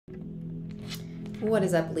What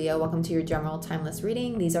is up, Leo? Welcome to your general timeless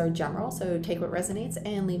reading. These are general, so take what resonates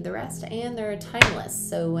and leave the rest. And they're timeless,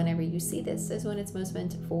 so whenever you see this is when it's most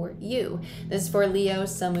meant for you. This is for Leo,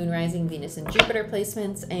 Sun, Moon, Rising, Venus, and Jupiter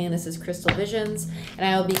placements, and this is Crystal Visions. And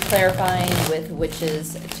I will be clarifying with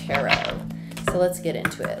Witches Tarot. So let's get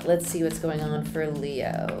into it. Let's see what's going on for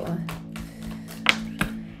Leo.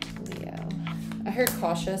 I heard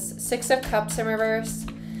cautious. Six of Cups in reverse.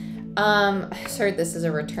 I heard this is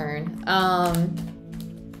a return.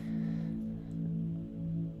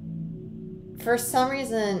 For some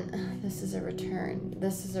reason, this is a return.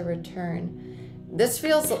 This is a return. This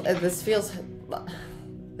feels like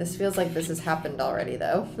this has happened already,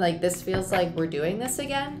 though. Like, this feels like we're doing this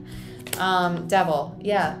again. Devil.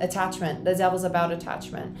 Yeah, attachment. The devil's about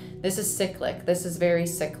attachment. This is cyclic. This is very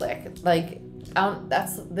cyclic. Like,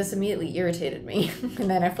 this immediately irritated me. And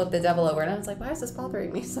then I flipped the devil over and I was like, why is this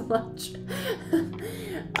bothering me so much?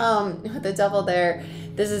 With the devil there,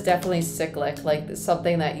 this is definitely cyclic, like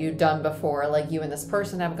something that you've done before. Like, you and this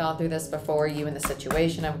person have gone through this before, you and the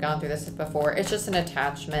situation have gone through this before. It's just an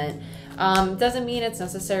attachment. Doesn't mean it's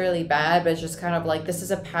necessarily bad, but it's just kind of like, this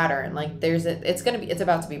is a pattern. Like, it's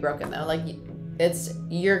about to be broken though. Like,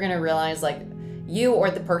 you're gonna realize, like, you or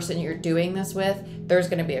the person you're doing this with, there's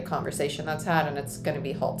going to be a conversation that's had and it's going to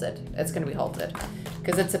be halted. It's going to be halted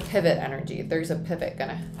because it's a pivot energy. There's a pivot going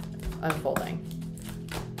to unfolding.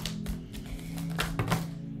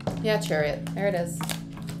 Yeah, Chariot. There it is.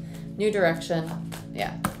 New direction.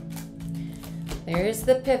 Yeah. There's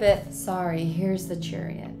the pivot. Sorry, here's the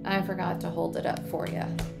Chariot. I forgot to hold it up for you.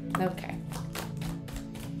 Okay.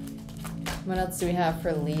 What else do we have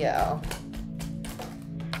for Leo?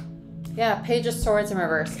 Yeah, Page of Swords in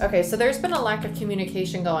reverse. Okay, so there's been a lack of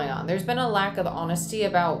communication going on. There's been a lack of honesty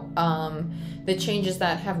about the changes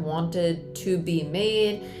that have wanted to be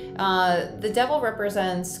made. The devil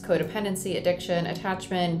represents codependency, addiction,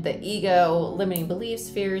 attachment, the ego, limiting beliefs,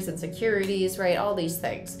 fears, insecurities, right? All these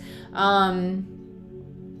things.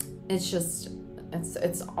 It's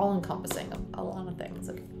all encompassing of a lot of things.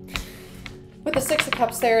 Okay. With the Six of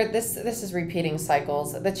Cups there, this is repeating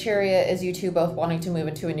cycles. The Chariot is you two both wanting to move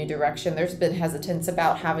into a new direction. There's been hesitance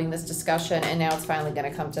about having this discussion, and now it's finally going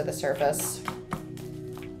to come to the surface.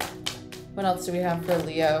 What else do we have for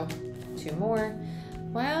Leo? Two more.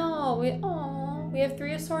 Wow, we have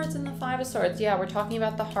Three of Swords and the Five of Swords. Yeah, we're talking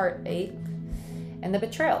about the heartache and the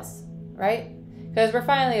betrayals, right? Because we're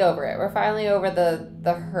finally over it. We're finally over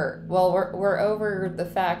the hurt. Well, we're over the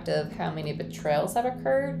fact of how many betrayals have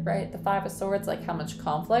occurred, right? The Five of Swords, like how much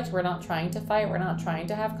conflict. We're not trying to fight. We're not trying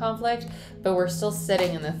to have conflict, but we're still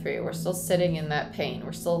sitting in the Three. We're still sitting in that pain.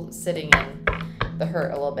 We're still sitting in the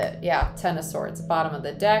hurt a little bit. Yeah, Ten of Swords, bottom of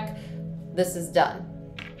the deck. This is done.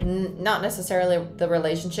 Not necessarily the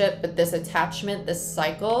relationship, but this attachment, this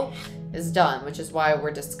cycle is done, which is why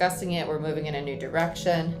we're discussing it. We're moving in a new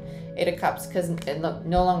direction. Eight of Cups, because it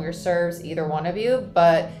no longer serves either one of you,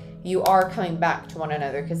 but you are coming back to one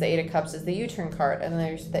another, because the Eight of Cups is the U-turn card, and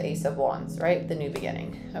there's the Ace of Wands, right? The new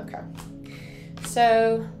beginning. Okay.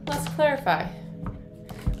 So let's clarify.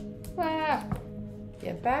 Wow.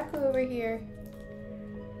 Get back over here.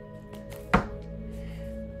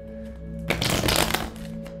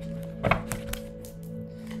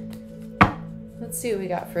 Let's see what we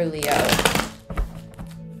got for Leo.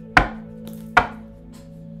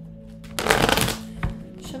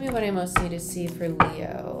 Show me what I most need to see for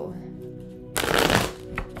Leo.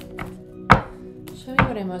 Show me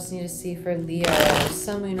what I most need to see for Leo.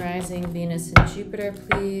 Sun, Moon, Rising, Venus, and Jupiter,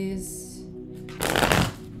 please.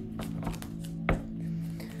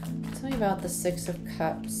 Tell me about the Six of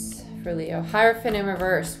Cups for Leo. Hierophant in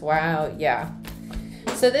reverse. Wow, yeah.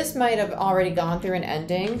 So this might have already gone through an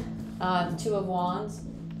ending. Two of Wands.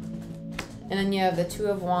 And then you have the Two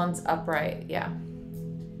of Wands upright. Yeah.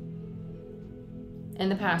 In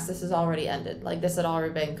the past, this has already ended. Like, this had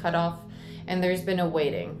already been cut off, and there's been a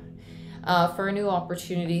waiting for a new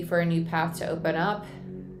opportunity, for a new path to open up.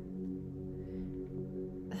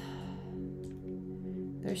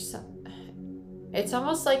 There's some, it's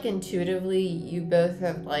almost like intuitively you both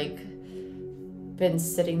have like been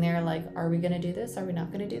sitting there like, are we gonna do this? Are we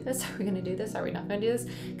not gonna do this? Are we gonna do this? Are we not gonna do this?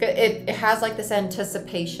 It has like this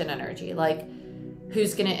anticipation energy, like,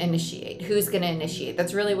 who's going to initiate? Who's going to initiate?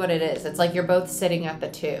 That's really what it is. It's like you're both sitting at the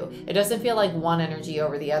two. It doesn't feel like one energy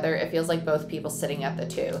over the other. It feels like both people sitting at the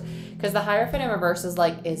two. Because the Hierophant in reverse is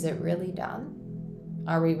like, is it really done?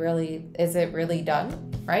 Is it really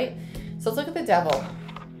done? Right? So let's look at the Devil.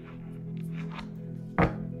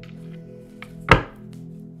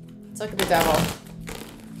 Let's look at the Devil.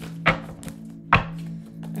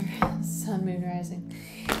 Sun, Moon, Rising.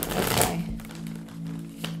 Okay.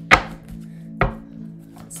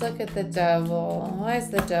 Let's look at the devil. Why is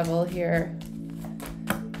the devil here?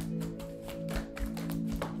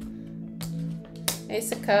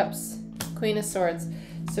 Ace of Cups, Queen of Swords.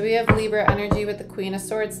 So we have Libra energy with the Queen of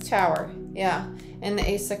Swords, Tower. Yeah, and the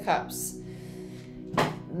Ace of Cups.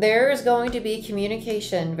 There's going to be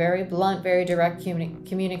communication, very blunt, very direct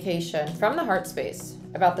communication from the heart space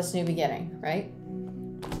about this new beginning, right?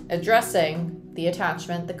 Addressing the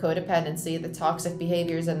attachment, the codependency, the toxic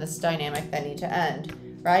behaviors, and this dynamic that need to end,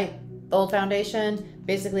 right? The old foundation,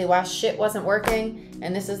 basically why shit wasn't working,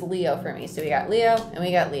 and this is Leo for me. So we got Leo and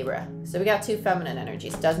we got Libra. So we got two feminine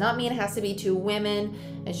energies. Does not mean it has to be two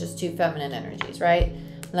women, it's just two feminine energies, right?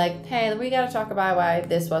 Like, hey, we gotta talk about why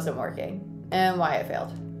this wasn't working and why it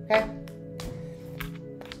failed, okay?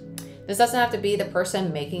 This doesn't have to be the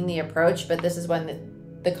person making the approach, but this is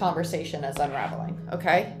when the conversation is unraveling,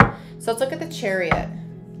 okay? So let's look at the Chariot.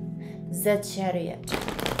 The Chariot.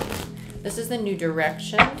 This is the new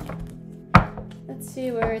direction. Let's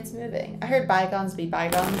see where it's moving. I heard bygones be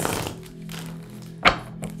bygones.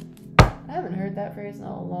 I haven't heard that phrase in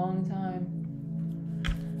a long time.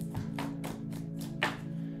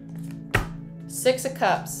 Six of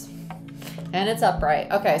Cups. And it's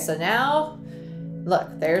upright. Okay, so now, look,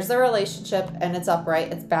 there's the relationship and it's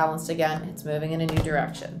upright. It's balanced again. It's moving in a new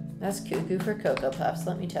direction. That's cuckoo for Cocoa Puffs.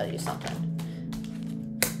 Let me tell you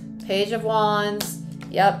something. Page of Wands.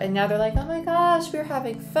 Yep, and now they're like, oh my gosh, we're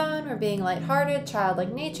having fun. We're being lighthearted,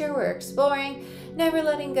 childlike nature. We're exploring, never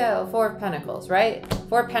letting go. Four of Pentacles, right?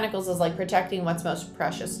 Four of Pentacles is like protecting what's most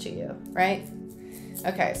precious to you, right?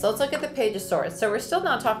 Okay, so let's look at the Page of Swords. So we're still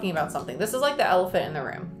not talking about something. This is like the elephant in the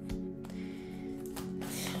room.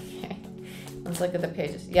 Okay, let's look at the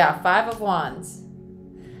pages. Yeah, Five of Wands.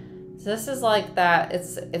 So this is like that.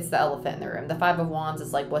 It's the elephant in the room. The Five of Wands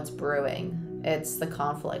is like what's brewing. It's the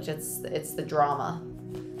conflict. It's the drama.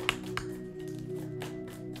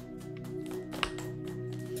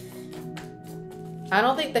 I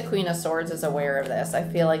don't think the Queen of Swords is aware of this. I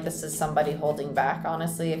feel like this is somebody holding back,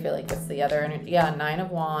 honestly. I feel like it's the other energy. Yeah, Nine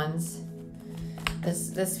of Wands.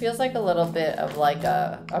 This feels like a little bit of like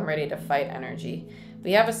a I'm ready to fight energy.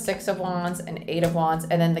 We have a Six of Wands, an Eight of Wands,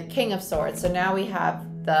 and then the King of Swords. So now we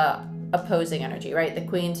have the opposing energy, right? The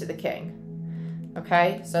Queen to the King.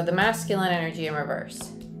 Okay? So the masculine energy in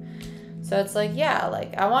reverse. So it's like, yeah,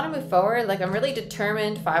 like I want to move forward. Like I'm really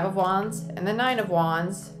determined. Five of Wands and the Nine of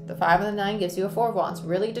Wands. The Five and the Nine gives you a Four of Wands.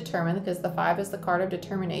 Really determined because the Five is the card of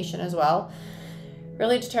determination as well.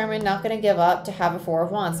 Really determined, not going to give up, to have a Four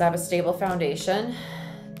of Wands, to have a stable foundation.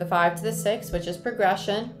 The Five to the Six, which is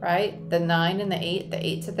progression, right? The Nine and the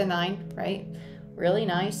Eight to the Nine, right? Really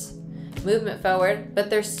nice. Movement forward. But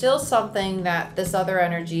there's still something that this other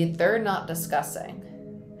energy, they're not discussing.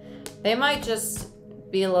 They might just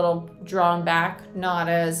be a little drawn back, not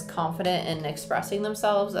as confident in expressing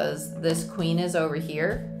themselves as this Queen is over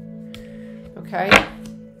here. Okay.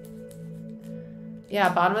 Yeah,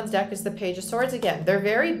 bottom of the deck is the Page of Swords again. They're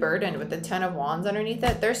very burdened with the Ten of Wands underneath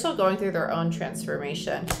it. They're still going through their own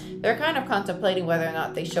transformation. They're kind of contemplating whether or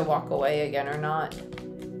not they should walk away again or not.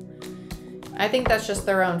 I think that's just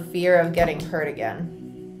their own fear of getting hurt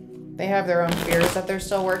again. They have their own fears that they're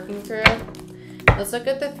still working through. Let's look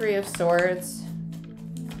at the Three of Swords.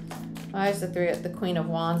 Why is the Queen of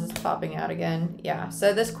Wands is popping out again? Yeah,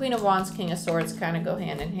 so this Queen of Wands, King of Swords kind of go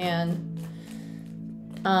hand in hand.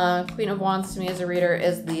 Queen of Wands to me as a reader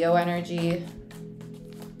is Leo energy.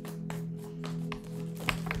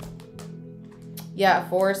 Yeah,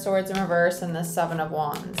 Four of Swords in reverse and the Seven of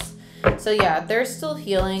Wands. So yeah, they're still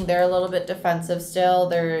healing. They're a little bit defensive still.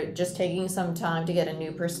 They're just taking some time to get a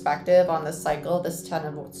new perspective on the cycle, this Ten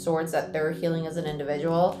of Swords that they're healing as an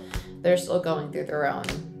individual. They're still going through their own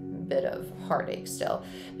bit of heartache still.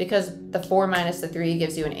 Because the 4 minus the 3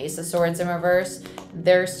 gives you an Ace of Swords in reverse.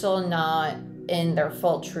 They're still not in their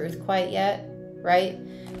full truth quite yet, right?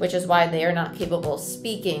 Which is why they are not capable of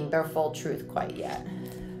speaking their full truth quite yet.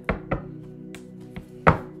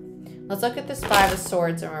 Let's look at this Five of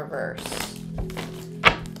Swords in reverse.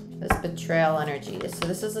 This betrayal energy. So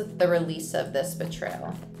this is the release of this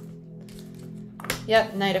betrayal.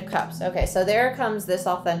 Yep, Knight of Cups. Okay, so there comes this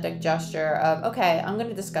authentic gesture of, okay, I'm going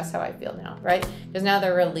to discuss how I feel now, right? Because now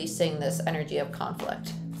they're releasing this energy of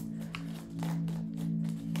conflict.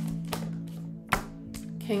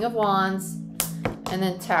 King of Wands, and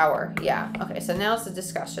then Tower. Yeah, okay, so now it's the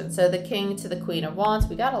discussion. So the King to the Queen of Wands.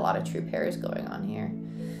 We got a lot of true pairs going on here.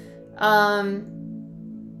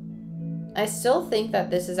 I still think that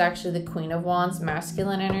this is actually the Queen of Wands,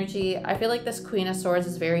 masculine energy. I feel like this Queen of Swords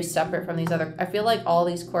is very separate from these other. I feel like all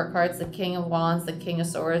these court cards, the King of Wands, the King of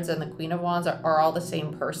Swords, and the Queen of Wands are all the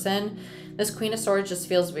same person. This Queen of Swords just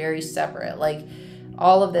feels very separate. Like,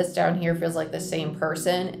 All of this down here feels like the same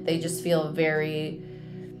person. They just feel very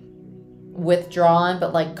withdrawn,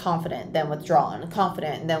 but like confident, then withdrawn,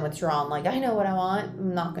 confident, and then withdrawn. Like, I know what I want.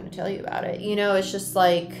 I'm not going to tell you about it. You know, it's just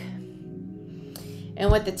like, and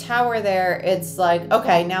with the Tower there, it's like,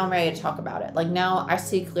 okay, now I'm ready to talk about it. Like, now I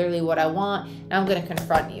see clearly what I want, and I'm going to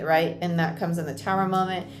confront you, right? And that comes in the Tower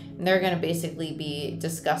moment, and they're going to basically be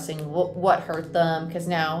discussing what hurt them, because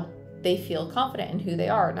now they feel confident in who they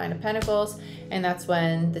are. 9 of Pentacles, and that's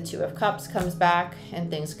when the 2 of Cups comes back, and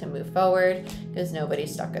things can move forward, because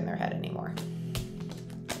nobody's stuck in their head anymore.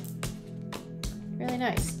 Really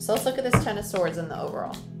nice. So let's look at this 10 of Swords in the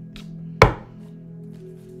overall.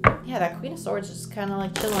 Yeah, that Queen of Swords is kind of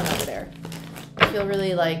like chilling over there. I feel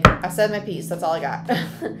really like, I said my piece. That's all I got.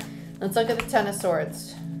 Let's look at the 10 of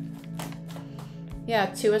Swords. Yeah,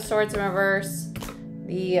 2 of Swords in reverse.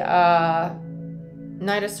 The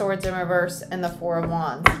Knight of Swords in reverse. And the 4 of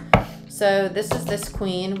Wands. So this is this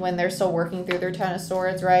queen when they're still working through their 10 of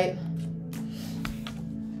Swords, right?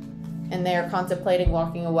 And they're contemplating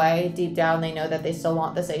walking away. Deep down, they know that they still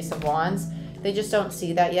want this Ace of Wands. They just don't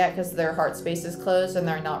see that yet because their heart space is closed and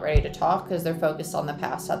they're not ready to talk because they're focused on the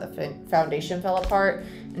past, how the foundation fell apart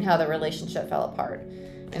and how the relationship fell apart.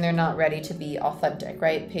 And they're not ready to be authentic,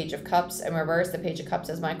 right? Page of Cups in reverse. The Page of Cups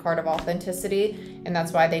is my card of authenticity, and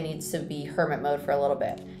that's why they need to be hermit mode for a little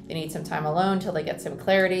bit. They need some time alone till they get some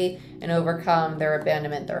clarity and overcome their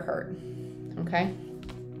abandonment, their hurt, okay?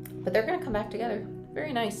 But they're going to come back together.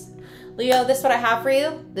 Very nice. Leo, this is what I have for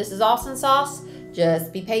you. This is awesome sauce.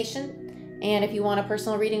 Just be patient. And if you want a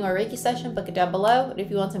personal reading or Reiki session, book it down below. And if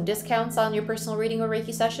you want some discounts on your personal reading or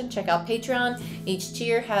Reiki session, check out Patreon. Each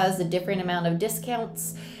tier has a different amount of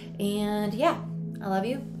discounts. And yeah, I love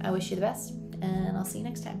you. I wish you the best. And I'll see you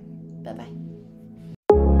next time. Bye-bye.